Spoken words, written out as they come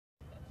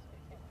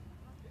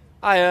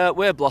Hi,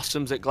 we're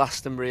Blossoms at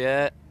Glastonbury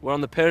 8. We're on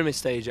the pyramid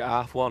stage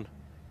at 1:30.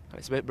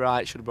 It's a bit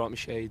bright, should have brought me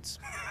shades.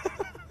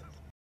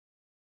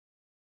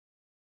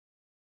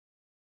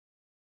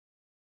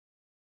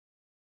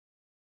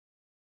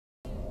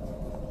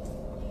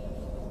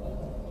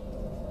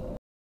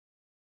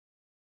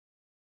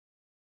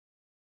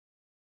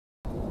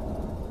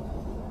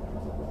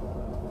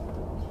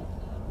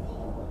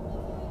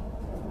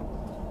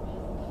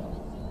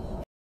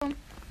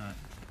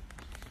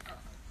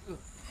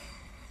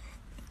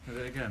 Do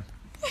it again.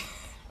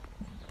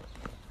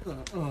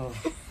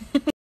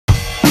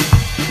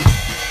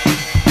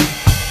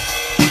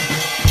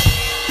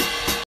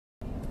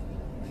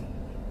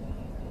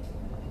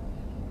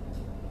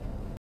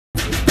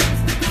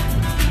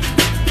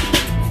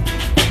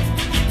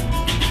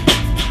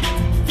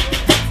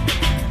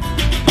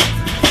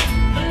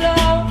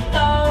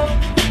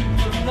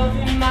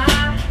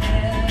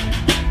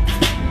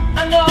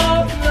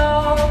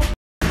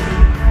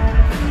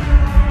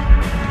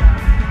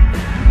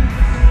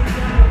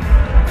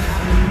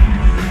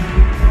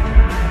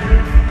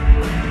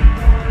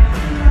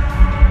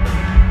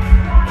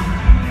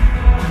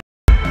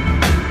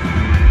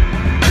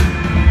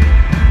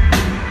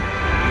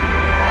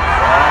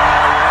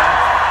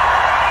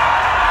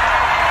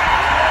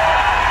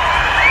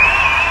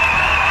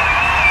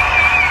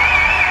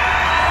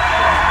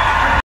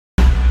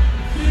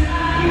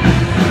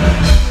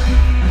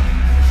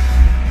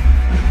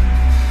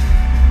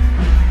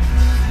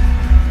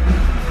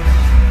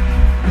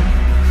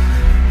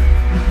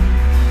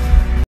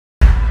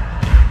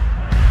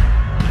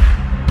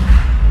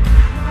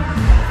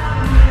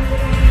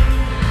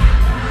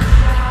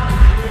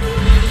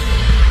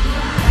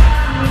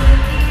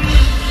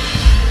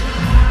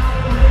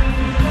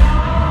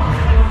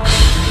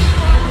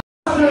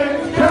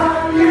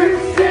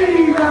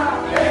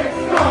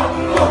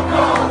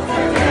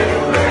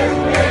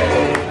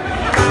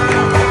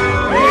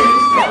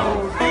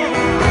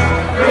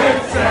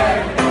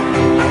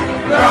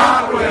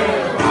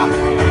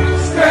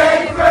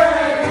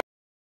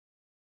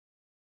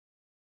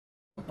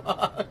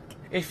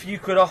 If you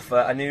could offer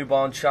a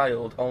newborn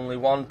child only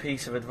one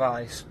piece of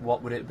advice,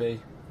 what would it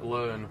be?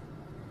 Learn.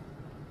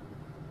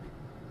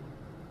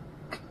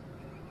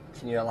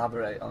 Can you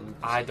elaborate on?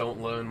 I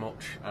don't learn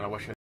much, and I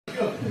wish I.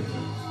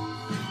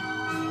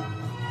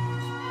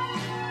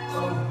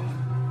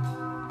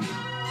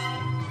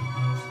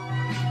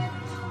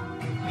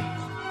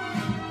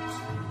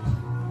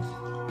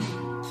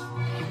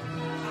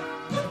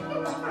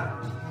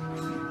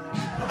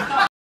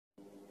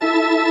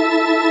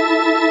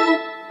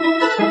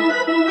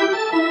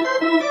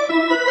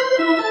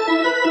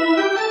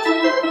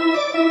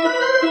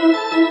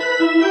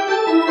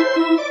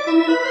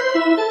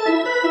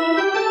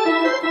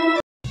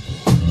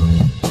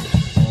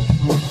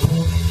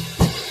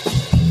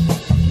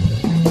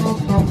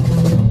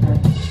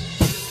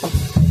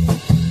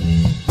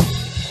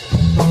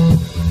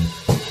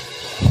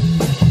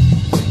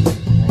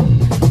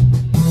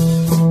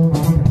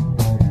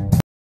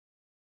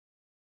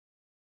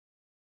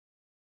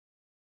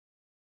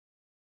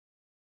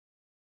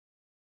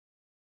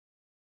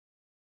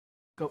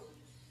 Go.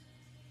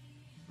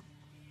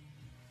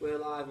 We're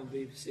live on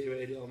BBC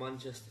Radio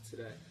Manchester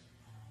today.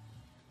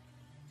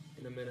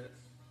 In a minute.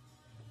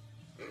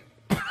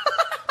 In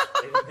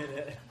a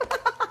minute.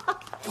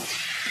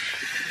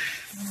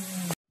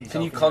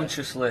 Can you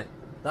consciously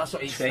That's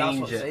what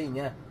change I'm saying,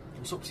 yeah.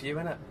 It's up to you,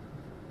 innit?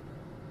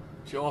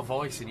 It's your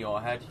voice in your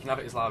head. You can have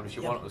it as loud as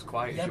you want, as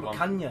quiet as you want. Yeah,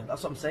 but can you?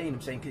 That's what I'm saying.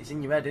 I'm saying 'cause it's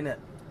in your head, innit?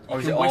 Or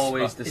is it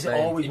always the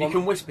same? If you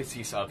can whisper to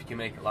yourself, you can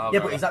make it louder.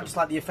 Yeah, but is that just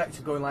like the effect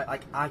of going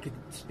like I could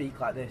speak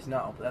like this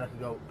now, but then I could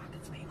go, I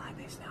could speak like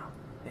this now.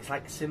 It's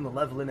like a similar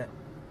level, innit?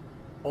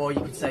 Or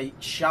you could say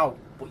shout,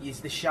 but use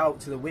the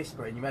shout to the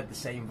whisper and you had the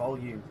same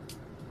volume.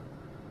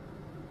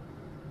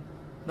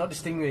 Not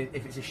distinguishing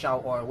if it's a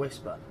shout or a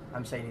whisper.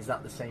 I'm saying, is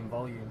that the same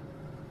volume?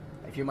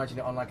 If you imagine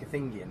it on like a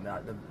thingy, and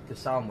that the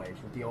sound waves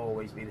would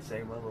always be the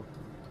same level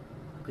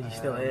because you're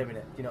still hearing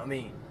it. Do you know what I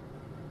mean?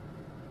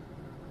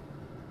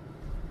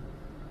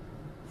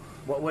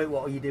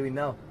 What are you doing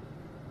now?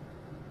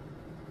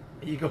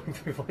 Are you going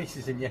through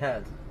voices in your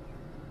head?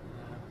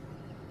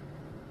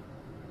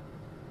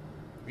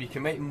 You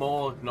can make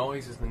more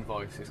noises than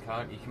voices,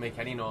 can't you? You can make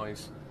any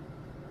noise.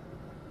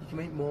 You can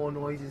make more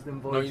noises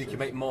than voices? No, you can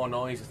make more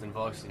noises than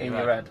voices in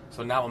your head.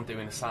 So now I'm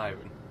doing a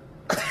siren.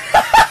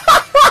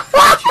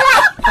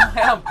 I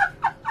am.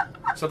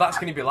 So that's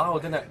going to be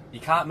loud, isn't it? You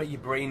can't make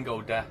your brain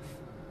go deaf.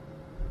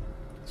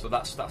 So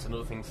that's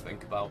another thing to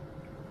think about.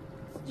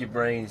 Your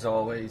brain's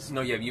always...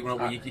 No, yeah, you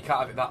can't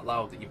have it that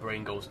loud that your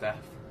brain goes deaf.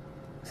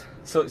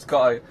 So it's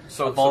got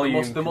a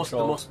volume there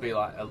must be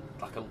like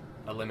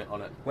a limit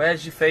on it.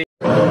 Where's your favourite